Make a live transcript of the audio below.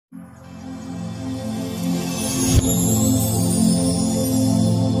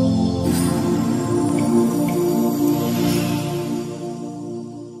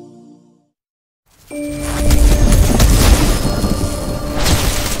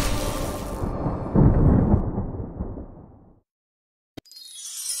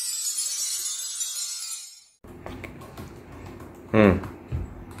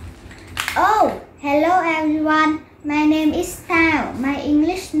Oh, hello everyone. My name is Thảo. My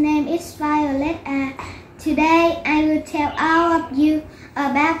English name is Violet. Today I will tell all of you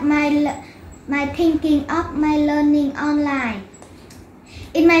about my thinking of my learning online.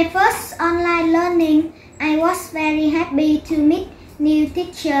 In my first online learning, I was very happy to meet new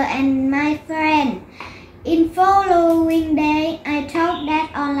teacher and my friend. In following day, I thought that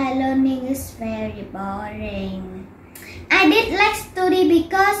online learning is very boring. I did like study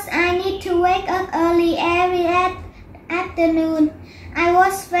because I need to wake up early every afternoon. I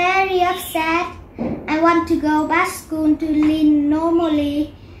was very upset. I want to go back school to learn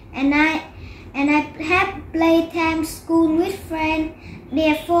normally, and I have playtime school with friends.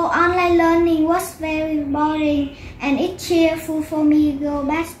 Therefore, online learning was very boring, and it's cheerful for me to go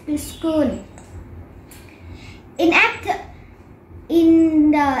back to school. In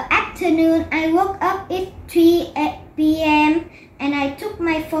the afternoon, I woke up at 3 p.m. and I took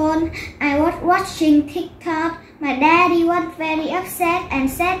my phone. I was watching TikTok. My daddy was very upset and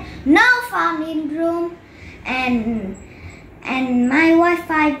said, "No phone in room," and my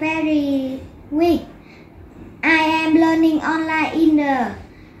Wi-Fi very weak. I am learning online in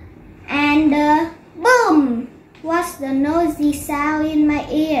the boom was the noisy sound in my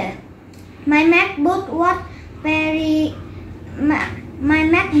ear. My MacBook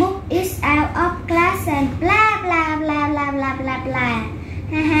is out of class and blah blah blah blah blah blah blah.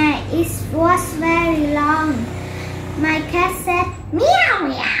 It was very long. My cat said meow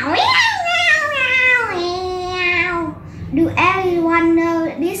meow meow meow meow meow. Do everyone know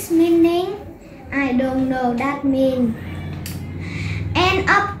this meaning? I don't know that mean. End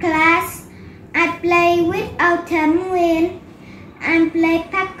of class. I play with Autumn Wind. I play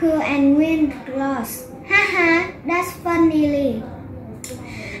Packer and win lost. Haha, that's funny.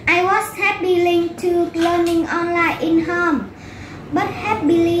 I was happily to learning online in home, but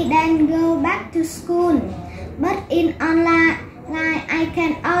happily then go back to school. But in online, I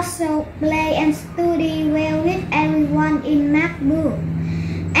can also play and study well with everyone in MacBook.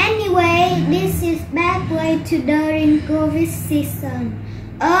 Anyway, this is bad way to during COVID season.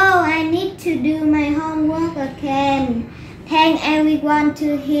 Oh, I need to do my homework again. Thank everyone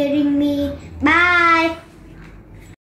to hearing me. Bye.